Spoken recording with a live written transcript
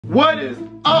What is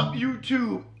up,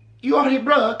 YouTube? You already,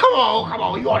 bruh, come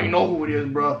on, you already know who it is,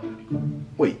 bruh.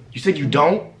 Wait, you said you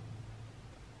don't?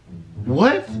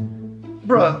 What?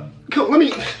 Bruh, come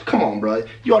on, bruh.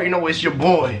 You already know it's your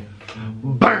boy,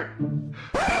 Burnt.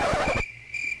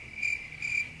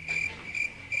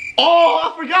 Oh,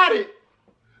 I forgot it.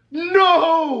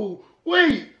 No,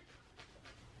 wait.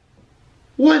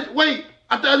 What, wait,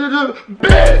 I thought it was a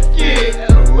biscuit.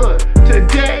 Look,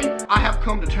 today I have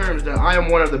come to terms that I am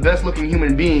one of the best looking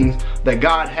human beings that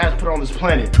God has put on this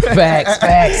planet.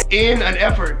 Facts. In an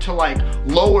effort to like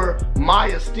lower my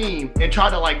esteem and try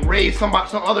to like raise some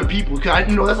other people, because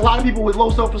you know there's a lot of people with low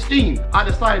self-esteem. I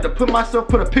decided to put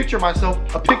a picture of myself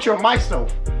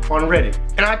on Reddit.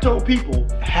 And I told people,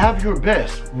 have your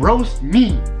best, roast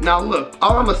me. Now look,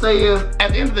 all I'm gonna say is,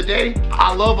 at the end of the day,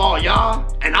 I love all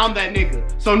y'all, and I'm that nigga.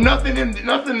 So nothing in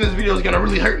this video is gonna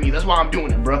really hurt me. That's why I'm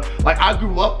doing it, bro. Like, I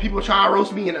grew up, people trying to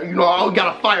roast me, and you know, I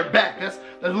gotta fire back. That's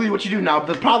really what you do. Now,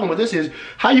 the problem with this is,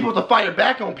 how you supposed to fire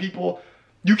back on people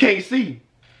you can't see?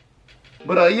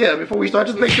 But yeah, before we start,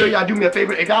 just make sure y'all do me a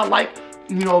favor. If y'all like,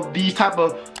 you know, these type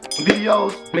of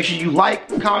videos, make sure you like,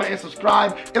 comment, and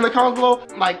subscribe. In the comments below,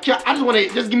 like, I just want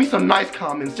to give me some nice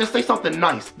comments. Just say something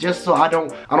nice, just so I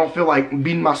don't feel like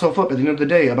beating myself up at the end of the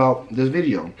day about this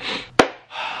video.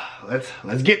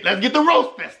 Let's get the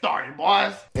roast fest started,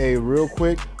 boys. Hey, real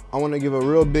quick, I want to give a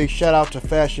real big shout out to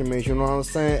Fashion Mates, you know what I'm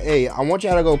saying? Hey, I want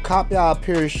y'all to go cop y'all a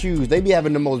pair of shoes. They be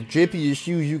having the most drippiest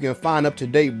shoes you can find up to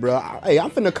date, bro. Hey, I'm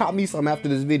finna cop me some after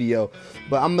this video.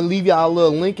 But I'm gonna leave y'all a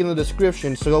little link in the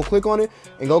description, so go click on it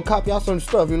and go cop y'all some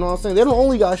stuff, you know what I'm saying? They don't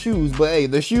only got shoes, but hey,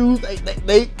 the shoes,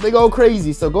 they go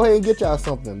crazy. So go ahead and get y'all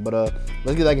something. But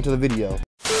let's get back into the video.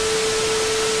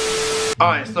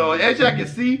 Alright, so as y'all can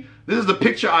see, this is the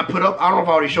picture I put up. I don't know if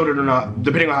I already showed it or not,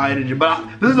 depending on how I edited it, but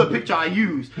this is a picture I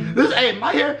used. Hey,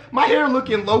 my hair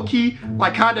looking low-key,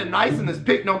 like kinda nice in this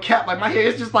pic, no cap. Like my hair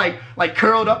is just like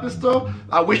curled up and stuff.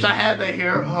 I wish I had that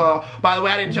hair. By the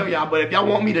way, I didn't tell y'all, but if y'all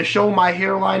want me to show my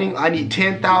hair lining, I need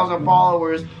 10,000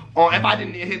 followers. If I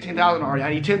didn't hit 10,000 already,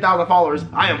 I need 10,000 followers.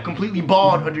 I am completely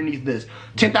bald underneath this.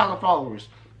 10,000 followers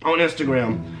on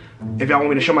Instagram, if y'all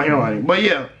want me to show my hair lining. But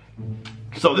yeah.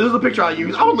 So this is the picture I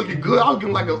used. I was looking good. I was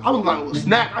looking like a little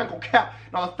snack. I ain't gonna cap.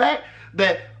 Now the fact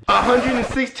that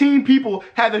 116 people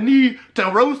had the need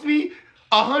to roast me,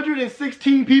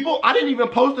 116 people, I didn't even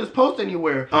post this post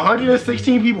anywhere.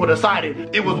 116 people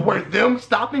decided it was worth them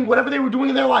stopping whatever they were doing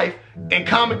in their life and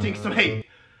commenting some hate.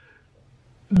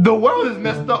 The world is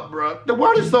messed up, bro. The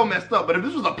world is so messed up. But if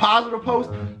this was a positive post,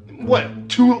 what?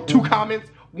 Two comments,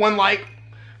 1 like,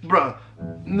 bruh.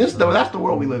 That's the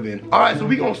world we live in. Alright, so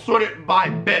we gonna sort it by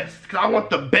best, because I want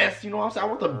the best, you know what I'm saying? I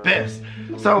want the best.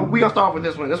 So we gonna start off with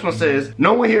this one. This one says,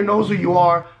 no one here knows who you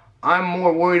are. I'm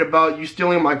more worried about you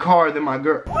stealing my car than my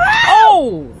girl.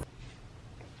 Oh!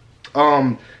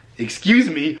 Excuse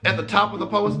me. At the top of the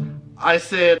post, I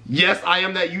said, yes, I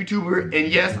am that YouTuber,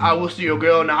 and yes, I will steal your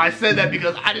girl. Now, I said that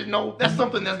because I didn't know that's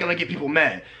something that's gonna get people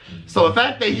mad. So the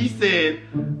fact that he said,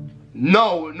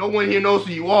 no one here knows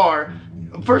who you are,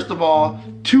 first of all,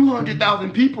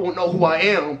 200,000 people know who I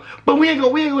am, but we ain't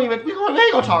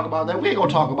gonna talk about that. We ain't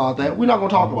gonna talk about that. We're not gonna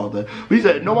talk about that. But he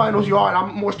said, nobody knows who you are, and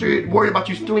I'm more worried about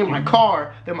you stealing my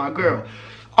car than my girl.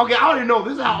 Okay, I already know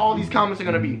this is how all these comments are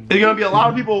gonna be. There's gonna be a lot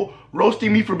of people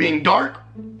roasting me for being dark,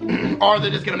 or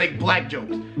they're just gonna make black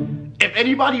jokes. If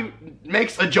anybody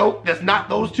makes a joke that's not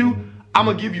those two, I'm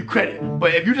gonna give you credit.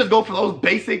 But if you just go for those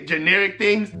basic generic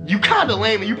things, you kinda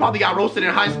lame, and you probably got roasted in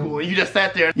high school and you just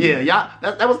sat there. Yeah,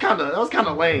 that was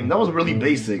kinda lame. That was really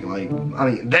basic. Like, I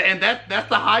mean, that's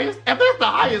the highest. If that's the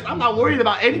highest, I'm not worried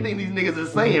about anything these niggas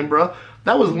is saying, bro.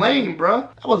 That was lame, bro.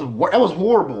 That was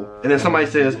horrible. And then somebody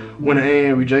says, when an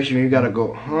alien rejects you, you gotta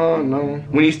go, huh, no.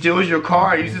 When he steals your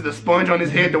car, he uses the sponge on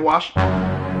his head to wash.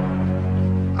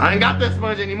 I ain't got that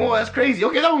sponge anymore. That's crazy.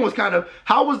 Okay, that one was kind of,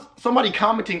 how was somebody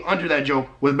commenting under that joke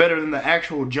was better than the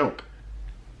actual joke?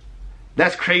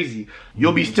 That's crazy.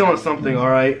 You'll be stealing something, all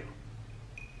right?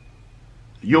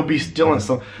 You'll be stealing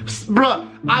something. Bruh,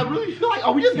 I really feel like,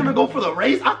 are we just gonna go for the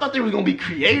race? I thought they were gonna be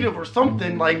creative or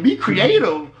something. Like, be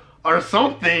creative or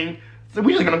something. So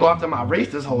we just gonna go after my race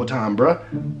this whole time, bruh.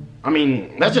 I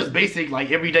mean, that's just basic,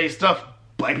 like, everyday stuff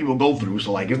black people go through.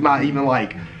 So, like, it's not even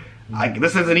like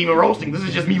this isn't even roasting. This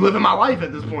is just me living my life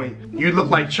at this point. You look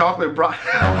like chocolate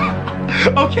broccoli.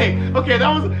 okay,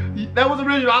 that was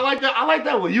original. I like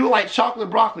that one. You look like chocolate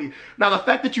broccoli. Now the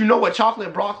fact that you know what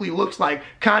chocolate broccoli looks like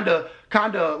kinda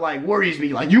like worries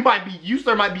me. Like you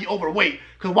sir might be overweight.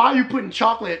 Cause why are you putting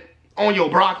chocolate on your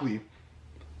broccoli?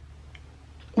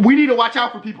 We need to watch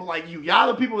out for people like you. Y'all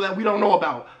the people that we don't know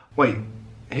about. Wait,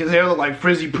 his hair look like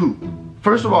frizzy poop.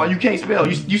 First of all, you can't spell.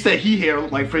 You said he hair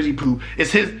look like frizzy poo.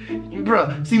 It's his,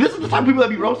 bruh. See, this is the type of people that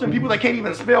be roasting. People that can't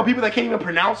even spell. People that can't even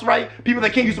pronounce right. People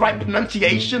that can't use right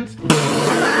pronunciations.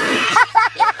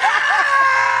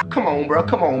 Come on, bro.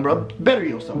 Come on, bro. Better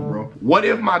yourself, bro. What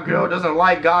if my girl doesn't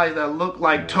like guys that look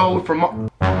like Toad from...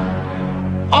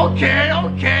 Okay.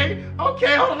 Hold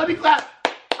on. Let me clap.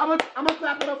 I'm gonna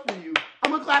clap it up for you.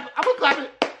 I'm gonna clap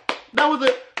it. That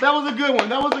was a good one.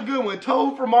 That was a good one.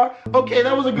 Toad from our... Okay,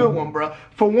 that was a good one, bro.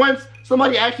 For once,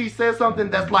 somebody actually said something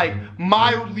that's like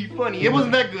mildly funny. It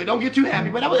wasn't that good. Don't get too happy,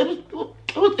 but it was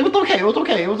okay.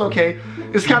 It was okay.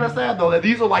 It's kind of sad though that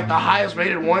these are like the highest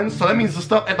rated ones. So that means the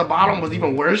stuff at the bottom was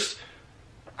even worse.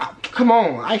 Come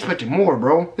on, I expected more,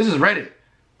 bro. This is Reddit.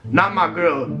 Not my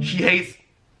girl. She hates...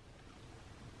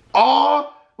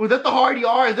 Oh, was that the hardy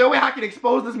R? Is there a way I can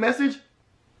expose this message?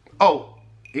 Oh,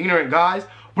 ignorant guys.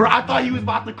 Bro, I thought he was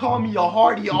about to call me a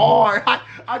hardy R. I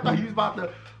thought he was about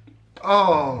to...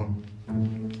 Oh,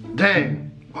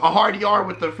 dang. A hardy R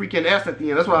with the freaking S at the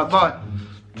end. That's what I thought.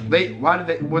 Why did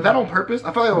they... Was that on purpose?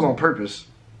 I felt like it was on purpose.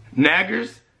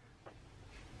 Naggers?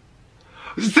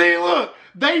 See, look.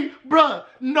 Bruh.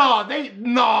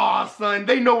 Nah, son.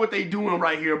 They know what they doing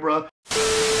right here, bruh.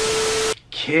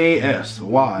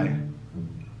 KSY.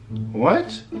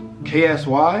 What?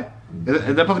 KSY? Is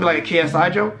that supposed to be like a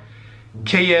KSI joke?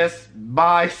 KS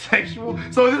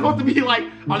bisexual? So is it supposed to be like,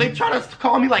 are they trying to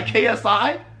call me like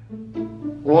KSI?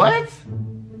 What?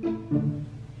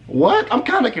 I'm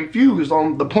kind of confused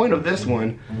on the point of this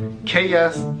one.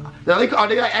 KS, are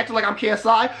they like acting like I'm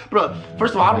KSI? Bro,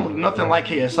 first of all, I don't look nothing like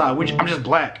KSI, which I'm just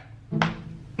black.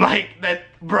 Like that,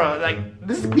 bro, like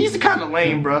these are kind of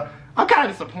lame, bro. I'm kind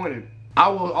of disappointed. I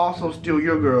will also steal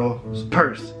your girl's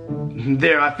purse.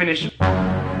 There, I finished.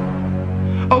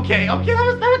 Okay, that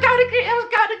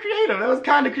was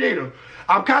kind of creative.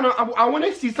 I want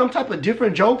to see some type of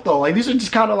different joke though. Like these are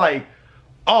just kind of like,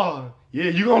 oh yeah,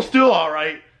 you gonna steal all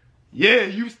right? Yeah,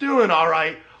 you stealing all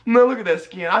right? Man, look at that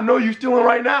skin. I know you stealing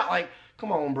right now. Like,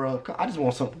 come on, bro. I just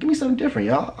want something. Give me something different,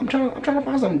 y'all. I'm trying to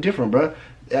find something different, bro.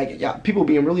 Like, yeah, people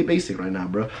being really basic right now,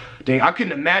 bro. Dang, I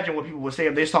couldn't imagine what people would say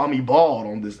if they saw me bald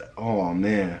on this. Oh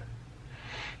man.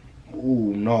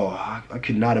 Ooh, no, I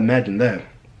could not imagine that.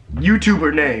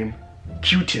 YouTuber name,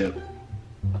 Q-Tip.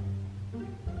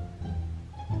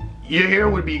 Your hair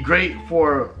would be great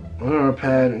for a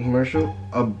pad commercial.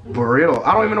 A Brillo.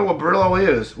 I don't even know what Brillo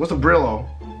is. What's a Brillo?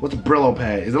 What's a Brillo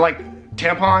pad? Is it like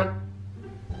tampon?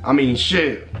 I mean,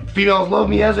 shit. Females love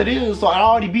me as it is, so I'd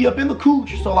already be up in the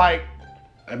cooch. So like,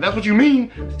 if that's what you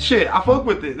mean, shit, I fuck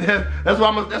with it. That's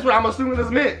what I'm assuming this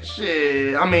meant.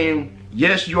 Shit, I mean,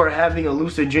 yes, you are having a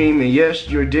lucid dream, and yes,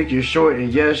 your dick is short,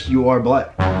 and yes, you are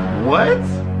black. What?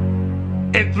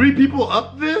 And 3 people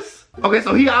up this? Okay,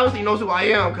 so he obviously knows who I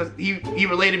am because he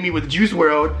related me with Juice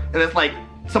WRLD, and that's like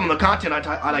some of the content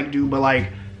I like to do, but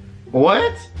like,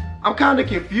 what? I'm kind of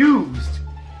confused.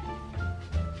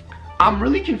 I'm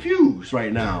really confused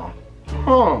right now.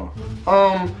 Huh.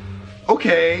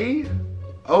 Okay.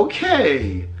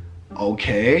 Alright.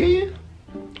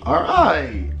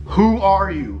 Who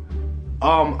are you?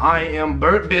 I am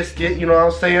Burnt Biscuit, you know what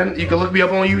I'm saying? You can look me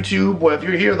up on YouTube. Well, if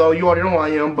you're here though, you already know who I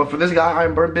am. But for this guy,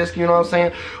 I'm Burnt Biscuit, you know what I'm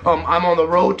saying? I'm on the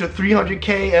road to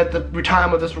 300K at the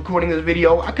time of this recording this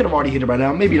video. I could have already hit it by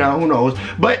now, maybe not, who knows?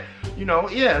 But, you know,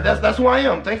 yeah, that's who I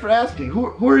am. Thanks for asking.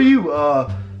 Who are you?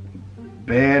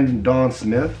 Brandon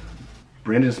Smith?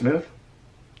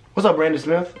 What's up, Brandon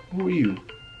Smith? Who are you?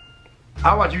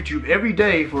 I watch YouTube every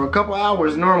day for a couple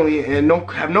hours normally and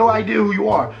have no idea who you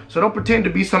are. So don't pretend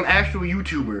to be some actual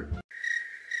YouTuber.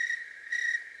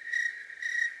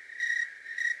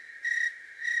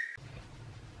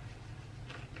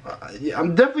 Yeah,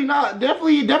 I'm definitely not,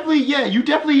 yeah, you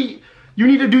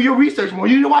need to do your research more.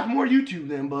 You need to watch more YouTube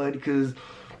then, bud, because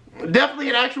definitely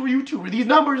an actual YouTuber. These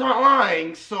numbers aren't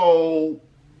lying, so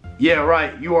yeah,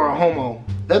 right, you are a homo.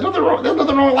 There's nothing wrong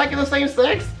with liking the same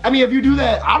sex. I mean, if you do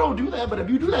that, I don't do that, but if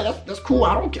you do that, that's cool.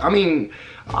 I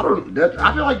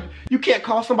feel like you can't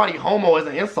call somebody homo as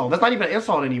an insult. That's not even an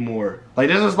insult anymore. Like,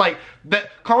 this is like,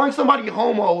 that calling somebody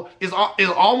homo is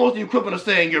almost the equivalent of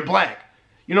saying you're black.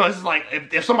 You know, it's just like,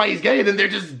 if somebody's gay, then they're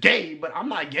just gay, but I'm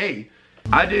not gay.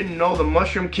 I didn't know the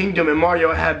Mushroom Kingdom in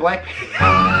Mario had black people.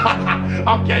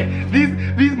 Okay,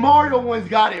 these Mario ones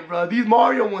got it, bro. These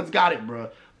Mario ones got it, bro.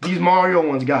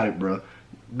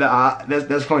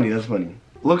 That's funny.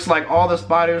 Looks like all the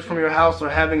spiders from your house are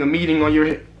having a meeting on your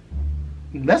head.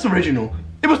 That's original.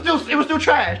 It was still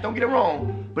trash, don't get it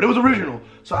wrong. But it was original.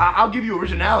 So I'll give you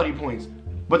originality points.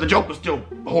 But the joke was still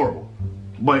horrible.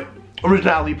 But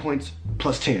originality points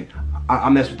plus 10. I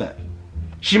mess with that.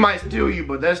 She might steal you,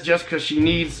 but that's just because she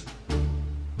needs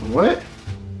What?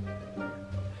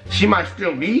 She might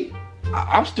steal me?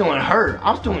 I'm stealing her.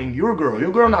 I'm stealing your girl.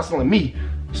 Your girl not stealing me.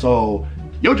 So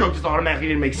your joke just automatically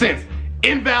didn't make sense.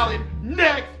 Invalid.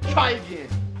 Next. Try again.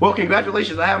 Well,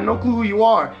 congratulations. I have no clue who you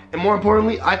are. And more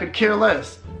importantly, I could care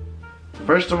less.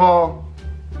 First of all,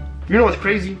 you know what's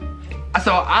crazy?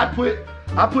 So I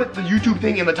put the YouTube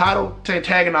thing in the title to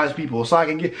antagonize people so I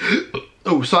can get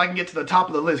to the top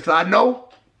of the list. Cause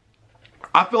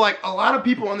I feel like a lot of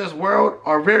people in this world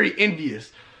are very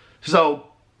envious. So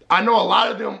I know a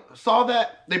lot of them saw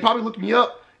that, they probably looked me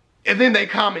up, and then they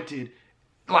commented,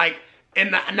 like,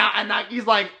 and he's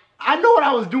like, I know what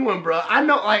I was doing, bro. I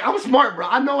know, like, I'm smart, bro.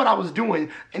 I know what I was doing,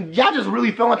 and y'all just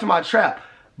really fell into my trap.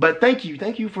 But thank you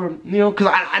for, you know, because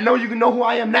I know you can know who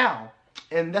I am now,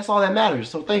 and that's all that matters.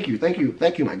 So thank you,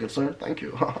 my good sir, thank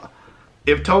you.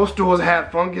 If toadstools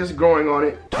had fungus growing on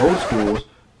it, toadstools.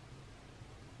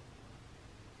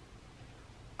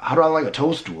 How do I like a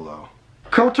toadstool though?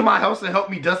 Come to my house and help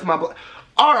me dust my blood.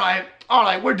 All right,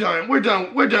 we're done with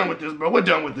this, bro. We're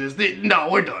done with this. No,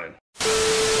 we're done.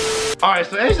 All right,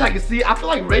 so as I can see, I feel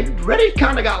like Reddit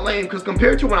kind of got lame because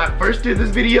compared to when I first did this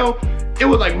video, it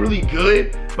was like really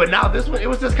good. But now this one, it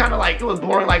was just kind of like, it was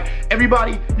boring. Like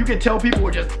everybody, you can tell people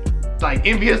were just like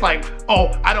envious, like,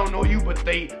 oh, I don't know you, but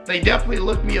they definitely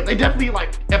looked me up. They definitely,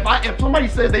 like, if somebody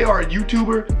says they are a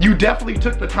YouTuber, you definitely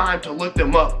took the time to look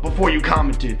them up before you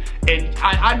commented. And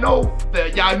I know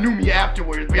that y'all knew me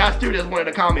afterwards, but y'all still just wanted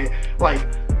to comment like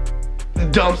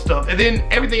dumb stuff. And then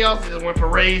everything else just went for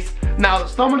race. Now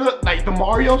some of the, like the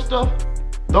Mario stuff,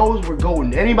 those were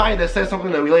golden. Anybody that says something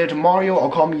that related to Mario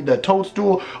or call me the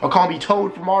toadstool or call me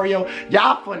Toad for Mario,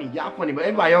 y'all funny. But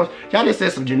everybody else, y'all just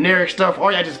said some generic stuff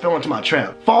or y'all just fell into my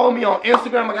trap. Follow me on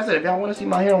Instagram. Like I said, if y'all want to see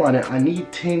my hairline, I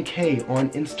need 10K on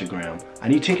Instagram. I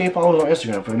need 10K followers on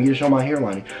Instagram for me to show my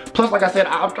hairline. Plus, like I said,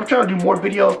 I'm trying to do more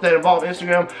videos that involve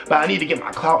Instagram, but I need to get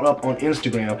my clout up on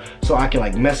Instagram so I can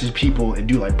like message people and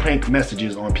do like prank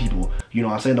messages on people. You know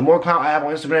what I'm saying? The more clout I have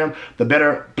on Instagram, the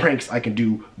better pranks I can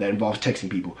do that involves texting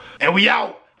people. And we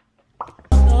out.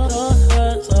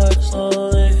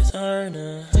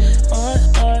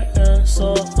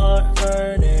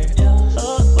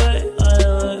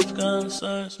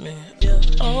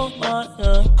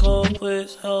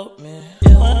 Please help me.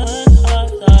 When I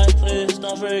die, please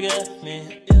don't forget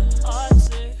me. I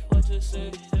see what you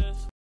see.